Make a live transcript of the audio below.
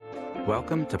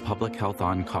Welcome to Public Health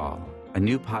on Call, a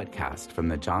new podcast from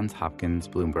the Johns Hopkins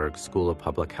Bloomberg School of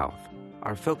Public Health.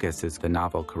 Our focus is the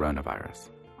novel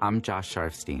coronavirus. I'm Josh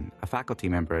Sharfstein, a faculty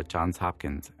member at Johns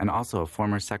Hopkins and also a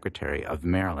former secretary of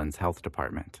Maryland's Health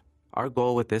Department. Our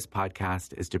goal with this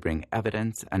podcast is to bring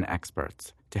evidence and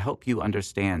experts to help you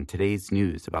understand today's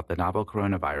news about the novel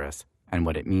coronavirus and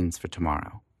what it means for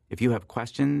tomorrow. If you have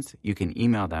questions, you can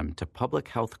email them to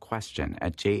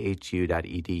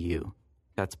publichealthquestion@jhu.edu.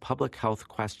 That's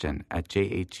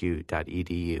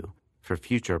publichealthquestion@jhu.edu for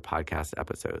future podcast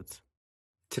episodes.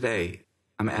 Today,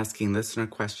 I'm asking listener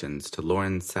questions to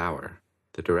Lauren Sauer,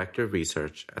 the Director of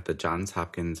Research at the Johns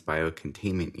Hopkins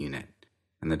Biocontainment Unit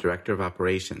and the Director of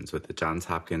Operations with the Johns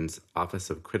Hopkins Office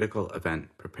of Critical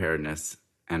Event Preparedness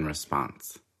and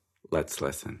Response. Let's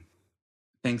listen.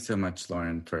 Thanks so much,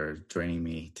 Lauren, for joining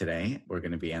me today. We're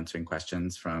going to be answering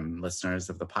questions from listeners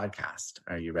of the podcast.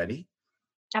 Are you ready?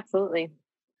 Absolutely.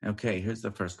 Okay, here's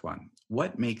the first one.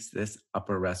 What makes this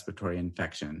upper respiratory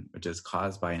infection, which is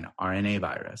caused by an RNA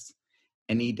virus,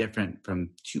 any different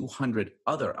from 200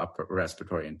 other upper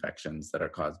respiratory infections that are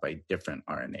caused by different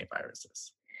RNA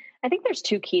viruses? I think there's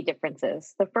two key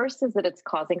differences. The first is that it's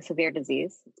causing severe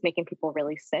disease. It's making people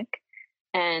really sick.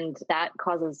 And that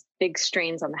causes big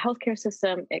strains on the healthcare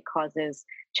system. It causes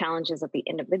challenges at the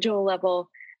individual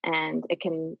level, and it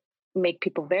can make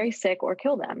people very sick or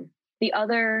kill them. The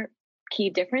other key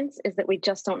difference is that we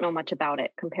just don't know much about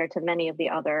it compared to many of the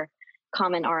other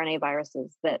common RNA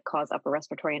viruses that cause upper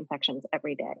respiratory infections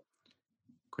every day.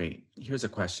 Great. Here's a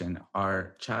question.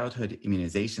 Our childhood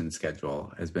immunization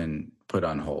schedule has been put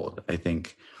on hold. I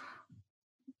think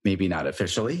maybe not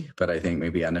officially, but I think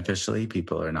maybe unofficially,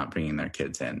 people are not bringing their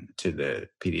kids in to the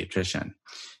pediatrician.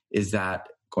 Is that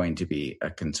going to be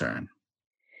a concern?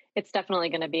 It's definitely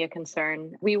going to be a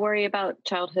concern. We worry about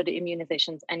childhood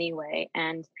immunizations anyway.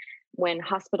 And when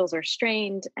hospitals are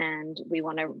strained and we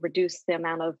want to reduce the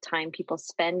amount of time people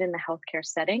spend in the healthcare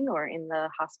setting or in the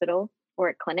hospital or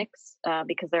at clinics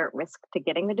because they're at risk to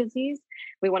getting the disease,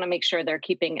 we want to make sure they're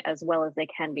keeping as well as they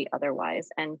can be otherwise.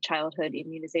 And childhood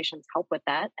immunizations help with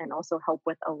that and also help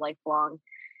with a lifelong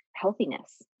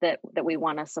healthiness that we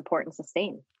want to support and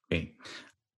sustain. Great.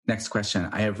 Next question.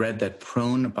 I have read that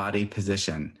prone body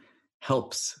position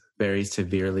helps very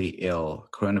severely ill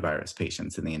coronavirus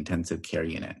patients in the intensive care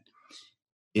unit.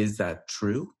 Is that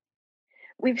true?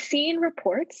 We've seen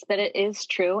reports that it is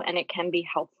true and it can be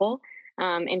helpful.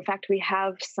 In fact, we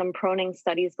have some proning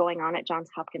studies going on at Johns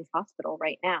Hopkins Hospital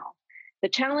right now. The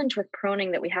challenge with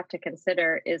proning that we have to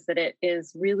consider is that it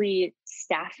is really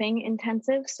staffing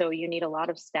intensive. So you need a lot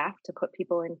of staff to put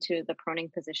people into the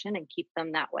proning position and keep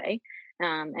them that way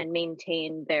and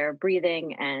maintain their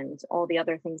breathing and all the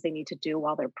other things they need to do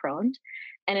while they're proned.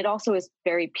 And it also is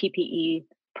very PPE,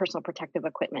 personal protective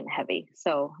equipment heavy.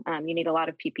 So you need a lot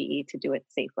of PPE to do it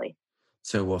safely.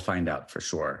 So we'll find out for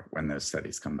sure when those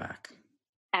studies come back.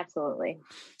 Absolutely.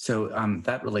 So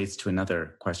that relates to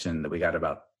another question that we got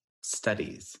about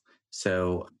studies.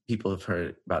 So people have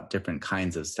heard about different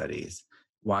kinds of studies.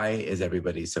 Why is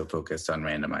everybody so focused on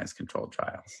randomized controlled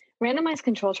trials? Randomized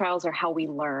control trials are how we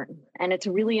learn. And it's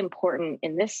really important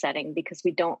in this setting because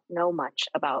we don't know much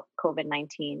about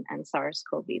COVID-19 and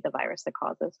SARS-CoV, the virus that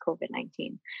causes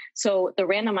COVID-19. So the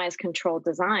randomized control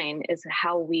design is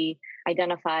how we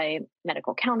identify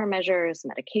medical countermeasures,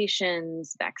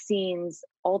 medications, vaccines,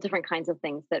 all different kinds of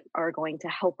things that are going to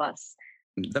help us.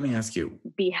 Let me ask you.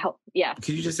 Yeah.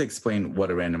 Could you just explain what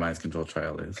a randomized control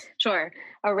trial is? Sure.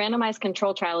 A randomized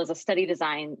control trial is a study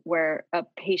design where a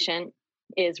patient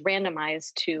is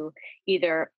randomized to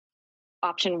either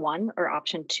option 1 or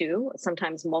option 2,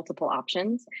 sometimes multiple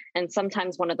options, and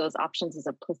sometimes one of those options is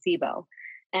a placebo.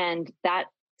 And that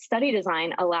study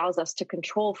design allows us to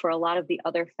control for a lot of the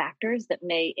other factors that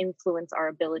may influence our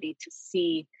ability to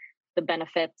see the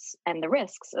benefits and the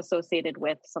risks associated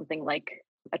with something like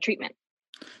a treatment.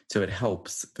 So it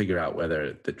helps figure out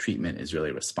whether the treatment is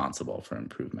really responsible for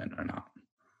improvement or not.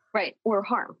 Right, or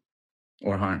harm.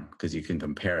 Or harm, because you can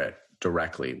compare it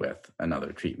directly with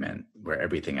another treatment where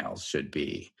everything else should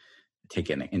be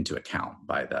taken into account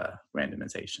by the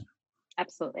randomization.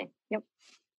 Absolutely. Yep.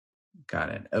 Got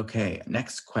it. Okay,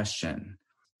 next question.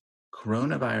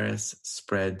 Coronavirus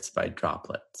spreads by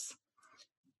droplets.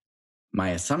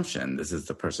 My assumption, this is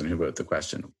the person who wrote the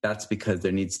question, that's because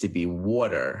there needs to be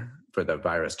water for the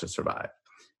virus to survive.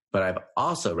 But I've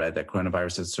also read that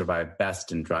coronaviruses survive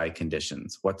best in dry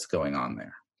conditions. What's going on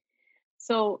there?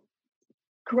 So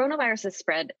coronaviruses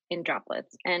spread in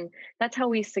droplets, and that's how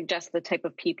we suggest the type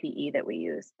of PPE that we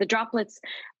use. The droplets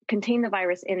contain the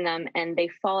virus in them and they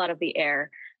fall out of the air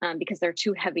because they're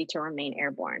too heavy to remain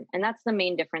airborne. And that's the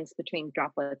main difference between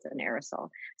droplets and aerosol.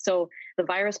 So the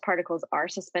virus particles are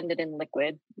suspended in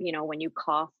liquid, when you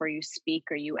cough or you speak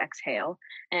or you exhale.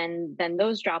 And then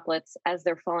those droplets, as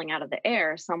they're falling out of the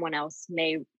air, someone else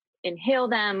may inhale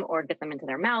them or get them into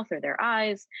their mouth or their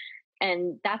eyes.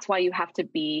 And that's why you have to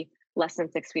be less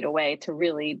than 6 feet away to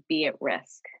really be at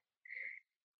risk.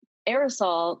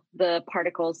 Aerosol, the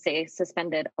particles stay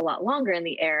suspended a lot longer in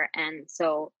the air. And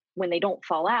so when they don't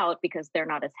fall out because they're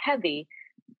not as heavy,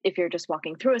 if you're just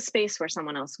walking through a space where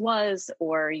someone else was,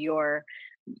 or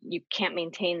you can't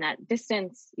maintain that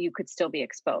distance, you could still be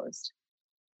exposed.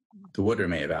 The water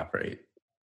may evaporate.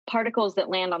 Particles that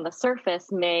land on the surface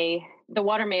the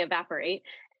water may evaporate,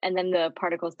 and then the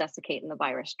particles desiccate and the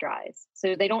virus dries.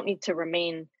 So they don't need to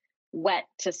remain wet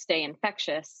to stay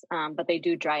infectious, but they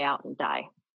do dry out and die.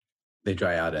 They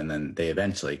dry out and then they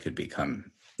eventually could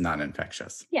become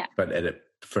non-infectious. Yeah. But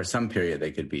for some period,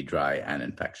 they could be dry and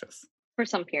infectious. For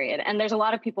some period. And there's a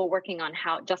lot of people working on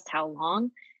how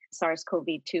long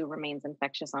SARS-CoV-2 remains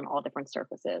infectious on all different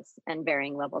surfaces and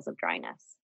varying levels of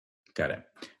dryness. Got it.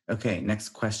 Okay, next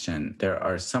question. There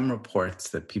are some reports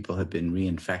that people have been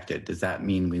reinfected. Does that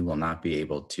mean we will not be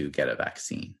able to get a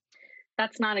vaccine?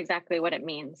 That's not exactly what it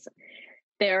means.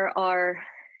 There are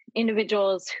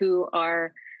individuals who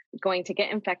are going to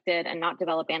get infected and not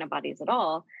develop antibodies at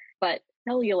all, but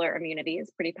cellular immunity is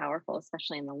pretty powerful,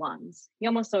 especially in the lungs. You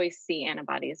almost always see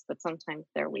antibodies, but sometimes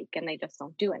they're weak and they just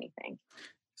don't do anything.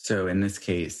 So in this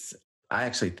case, I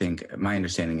actually think my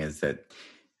understanding is that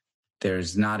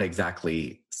there's not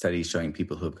exactly studies showing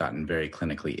people who have gotten very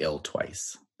clinically ill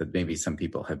twice, that maybe some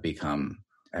people have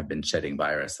been shedding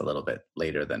virus a little bit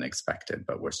later than expected,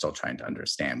 but we're still trying to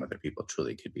understand whether people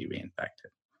truly could be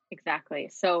reinfected. Exactly.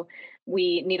 So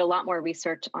we need a lot more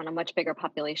research on a much bigger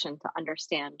population to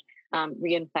understand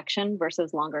reinfection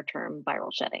versus longer-term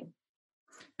viral shedding.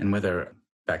 And whether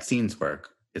vaccines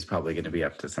work is probably going to be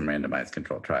up to some randomized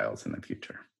controlled trials in the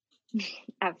future.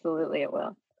 Absolutely, it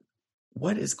will.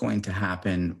 What is going to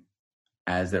happen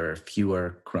as there are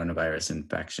fewer coronavirus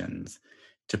infections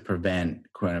to prevent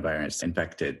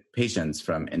coronavirus-infected patients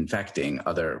from infecting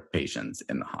other patients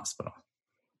in the hospital?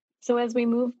 So as we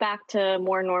move back to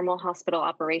more normal hospital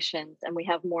operations and we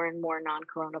have more and more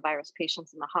non-coronavirus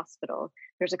patients in the hospital,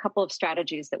 there's a couple of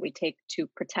strategies that we take to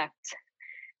protect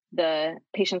the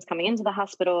patients coming into the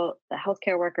hospital, the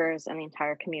healthcare workers, and the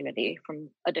entire community from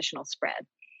additional spread.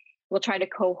 We'll try to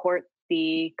cohort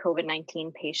the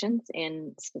COVID-19 patients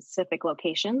in specific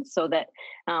locations so that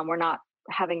we're not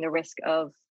having the risk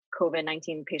of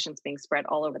COVID-19 patients being spread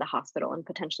all over the hospital and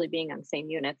potentially being on same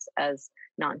units as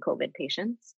non-COVID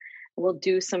patients. We'll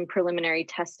do some preliminary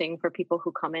testing for people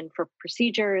who come in for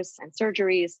procedures and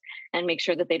surgeries and make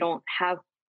sure that they don't have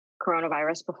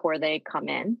coronavirus before they come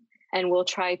in. And we'll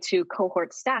try to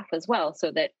cohort staff as well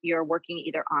so that you're working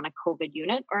either on a COVID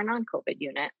unit or a non-COVID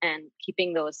unit and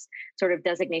keeping those sort of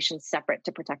designations separate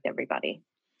to protect everybody.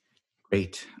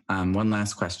 Great. One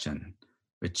last question,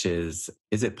 which is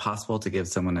it possible to give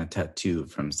someone a tattoo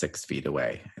from 6 feet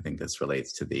away? I think this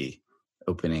relates to the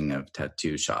opening of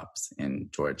tattoo shops in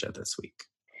Georgia this week.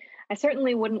 I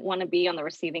certainly wouldn't want to be on the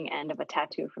receiving end of a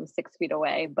tattoo from 6 feet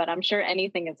away, but I'm sure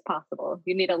anything is possible.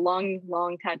 You need a long,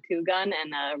 long tattoo gun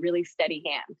and a really steady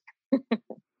hand.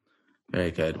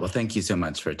 Very good. Well, thank you so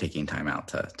much for taking time out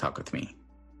to talk with me.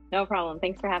 No problem.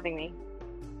 Thanks for having me.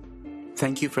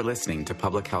 Thank you for listening to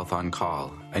Public Health on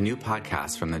Call, a new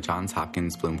podcast from the Johns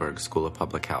Hopkins Bloomberg School of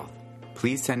Public Health.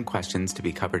 Please send questions to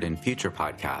be covered in future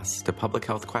podcasts to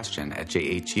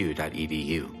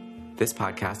publichealthquestion@jhu.edu. This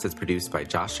podcast is produced by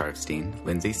Josh Sharfstein,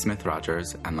 Lindsay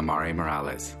Smith-Rogers, and Lamare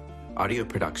Morales. Audio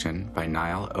production by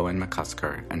Niall Owen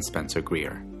McCusker and Spencer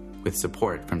Greer, with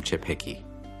support from Chip Hickey.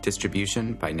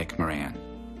 Distribution by Nick Moran.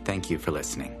 Thank you for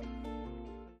listening.